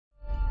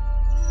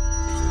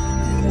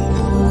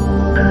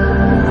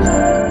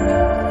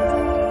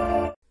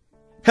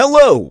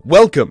Hello,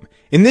 welcome.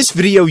 In this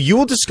video, you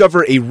will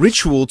discover a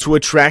ritual to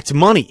attract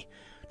money.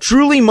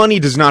 Truly, money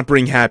does not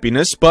bring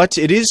happiness, but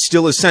it is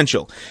still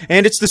essential,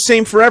 and it's the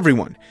same for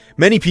everyone.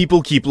 Many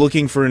people keep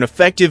looking for an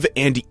effective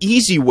and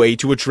easy way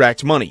to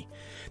attract money.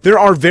 There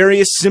are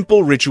various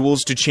simple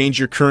rituals to change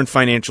your current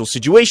financial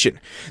situation.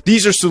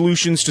 These are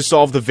solutions to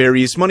solve the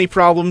various money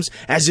problems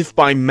as if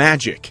by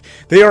magic.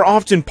 They are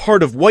often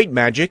part of white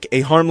magic,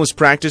 a harmless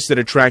practice that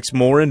attracts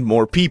more and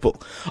more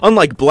people.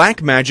 Unlike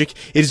black magic,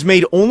 it is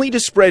made only to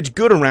spread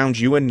good around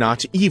you and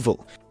not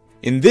evil.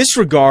 In this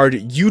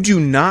regard, you do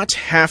not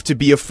have to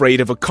be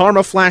afraid of a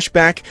karma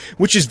flashback,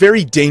 which is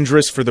very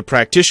dangerous for the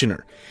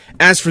practitioner.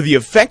 As for the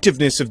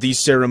effectiveness of these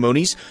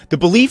ceremonies, the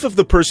belief of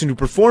the person who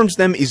performs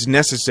them is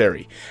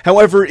necessary.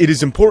 However, it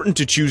is important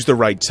to choose the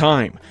right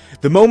time.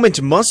 The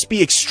moment must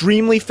be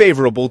extremely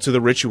favorable to the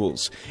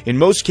rituals. In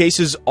most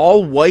cases,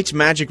 all white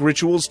magic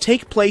rituals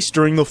take place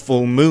during the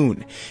full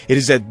moon. It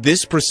is at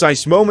this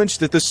precise moment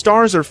that the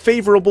stars are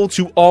favorable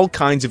to all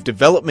kinds of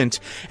development,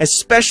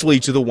 especially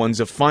to the ones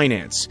of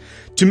finance.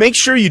 To make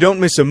sure you don't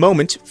miss a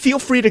moment, feel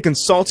free to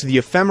consult the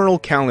ephemeral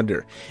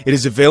calendar. It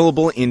is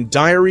available in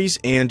diaries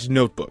and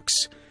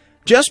notebooks.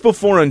 Just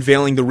before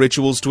unveiling the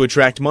rituals to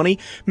attract money,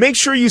 make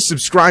sure you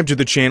subscribe to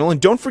the channel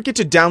and don't forget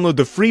to download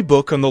the free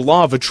book on the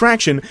law of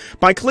attraction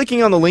by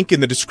clicking on the link in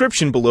the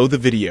description below the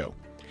video.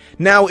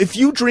 Now, if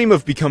you dream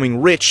of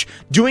becoming rich,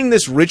 doing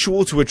this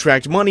ritual to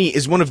attract money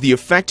is one of the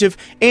effective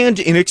and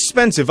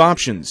inexpensive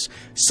options.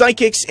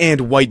 Psychics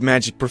and white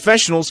magic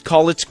professionals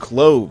call it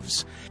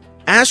cloves.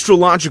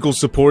 Astrological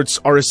supports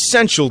are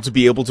essential to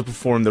be able to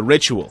perform the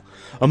ritual.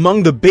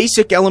 Among the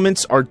basic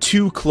elements are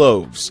 2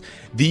 cloves.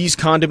 These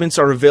condiments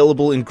are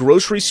available in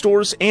grocery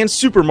stores and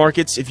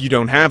supermarkets if you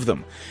don't have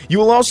them. You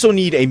will also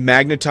need a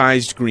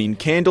magnetized green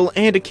candle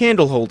and a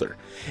candle holder.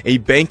 A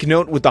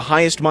banknote with the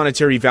highest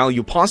monetary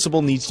value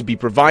possible needs to be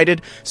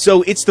provided,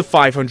 so it's the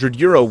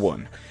 €500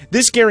 one.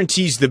 This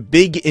guarantees the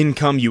big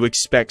income you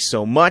expect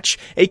so much,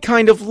 a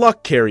kind of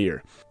luck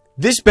carrier.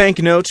 This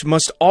banknote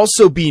must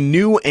also be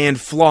new and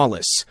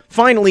flawless.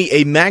 Finally,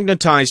 a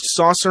magnetized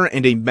saucer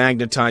and a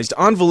magnetized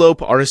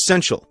envelope are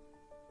essential.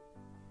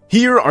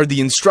 Here are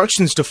the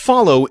instructions to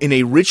follow in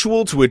a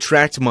ritual to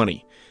attract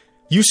money.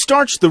 You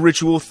start the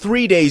ritual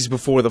 3 days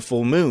before the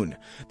full moon.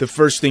 The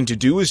first thing to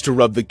do is to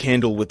rub the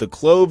candle with the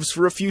cloves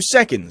for a few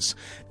seconds.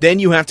 Then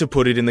you have to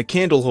put it in the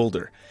candle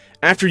holder.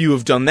 After you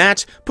have done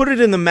that, put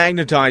it in the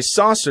magnetized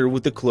saucer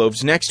with the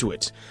cloves next to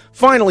it.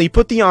 Finally,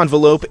 put the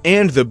envelope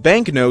and the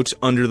banknote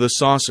under the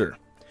saucer.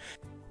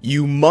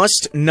 You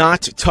must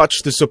not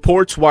touch the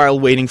supports while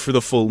waiting for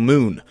the full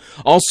moon.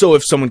 Also,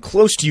 if someone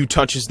close to you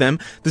touches them,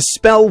 the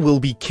spell will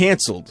be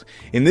cancelled.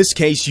 In this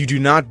case, you do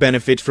not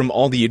benefit from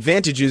all the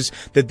advantages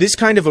that this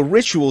kind of a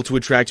ritual to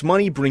attract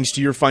money brings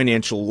to your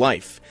financial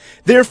life.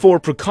 Therefore,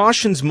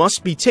 precautions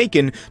must be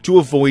taken to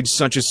avoid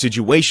such a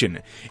situation.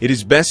 It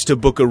is best to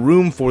book a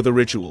room for the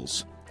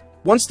rituals.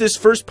 Once this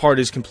first part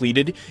is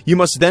completed, you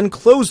must then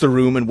close the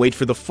room and wait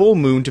for the full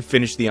moon to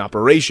finish the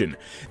operation.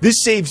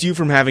 This saves you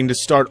from having to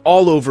start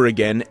all over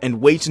again and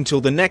wait until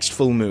the next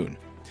full moon.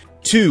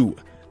 2.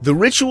 The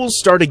rituals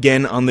start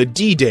again on the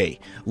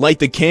D-Day. Light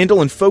the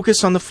candle and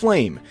focus on the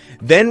flame.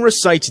 Then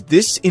recite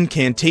this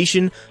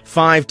incantation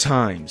 5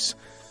 times.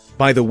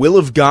 By the will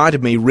of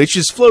God, may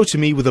riches flow to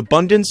me with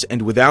abundance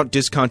and without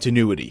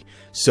discontinuity.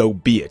 So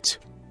be it.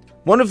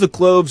 One of the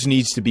cloves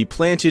needs to be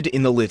planted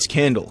in the lit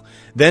candle.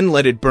 Then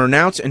let it burn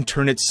out and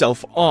turn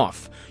itself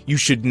off. You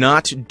should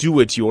not do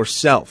it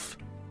yourself.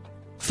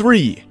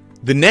 3.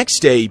 The next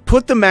day,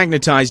 put the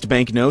magnetized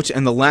banknote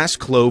and the last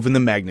clove in the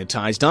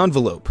magnetized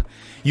envelope.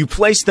 You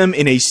place them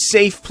in a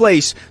safe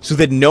place so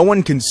that no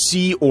one can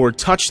see or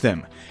touch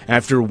them.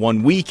 After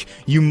 1 week,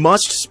 you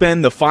must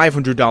spend the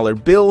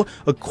 $500 bill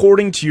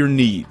according to your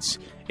needs.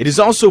 It is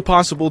also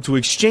possible to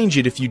exchange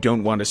it if you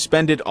don't want to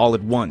spend it all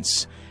at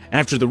once.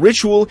 After the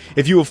ritual,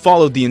 if you have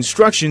followed the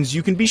instructions,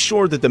 you can be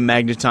sure that the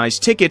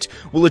magnetized ticket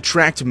will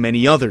attract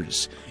many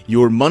others.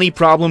 Your money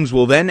problems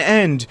will then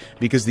end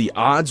because the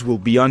odds will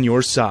be on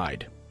your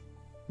side.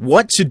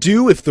 What to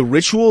do if the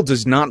ritual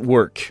does not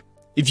work?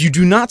 If you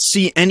do not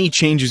see any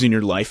changes in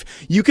your life,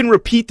 you can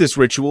repeat this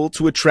ritual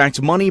to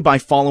attract money by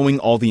following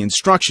all the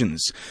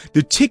instructions.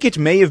 The ticket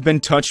may have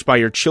been touched by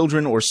your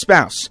children or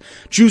spouse.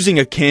 Choosing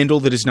a candle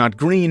that is not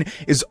green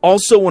is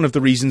also one of the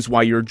reasons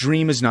why your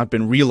dream has not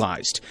been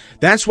realized.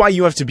 That's why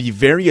you have to be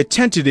very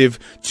attentive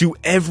to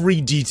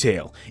every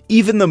detail,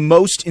 even the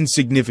most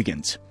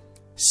insignificant.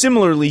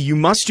 Similarly, you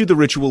must do the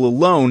ritual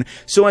alone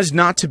so as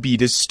not to be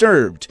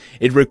disturbed.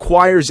 It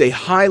requires a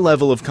high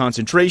level of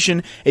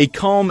concentration, a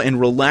calm and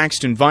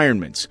relaxed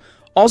environment.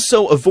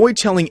 Also, avoid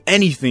telling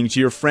anything to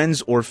your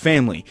friends or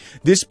family.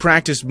 This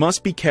practice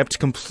must be kept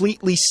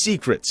completely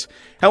secret.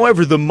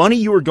 However, the money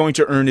you are going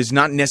to earn is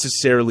not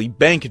necessarily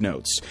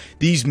banknotes.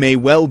 These may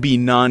well be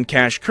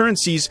non-cash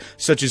currencies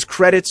such as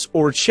credits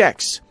or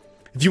checks.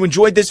 If you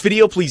enjoyed this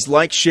video, please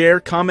like,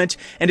 share, comment,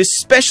 and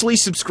especially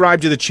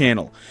subscribe to the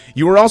channel.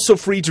 You are also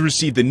free to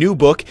receive the new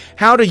book,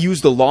 How to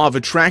Use the Law of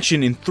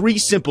Attraction in 3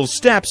 Simple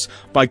Steps,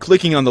 by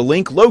clicking on the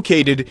link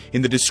located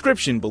in the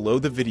description below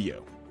the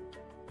video.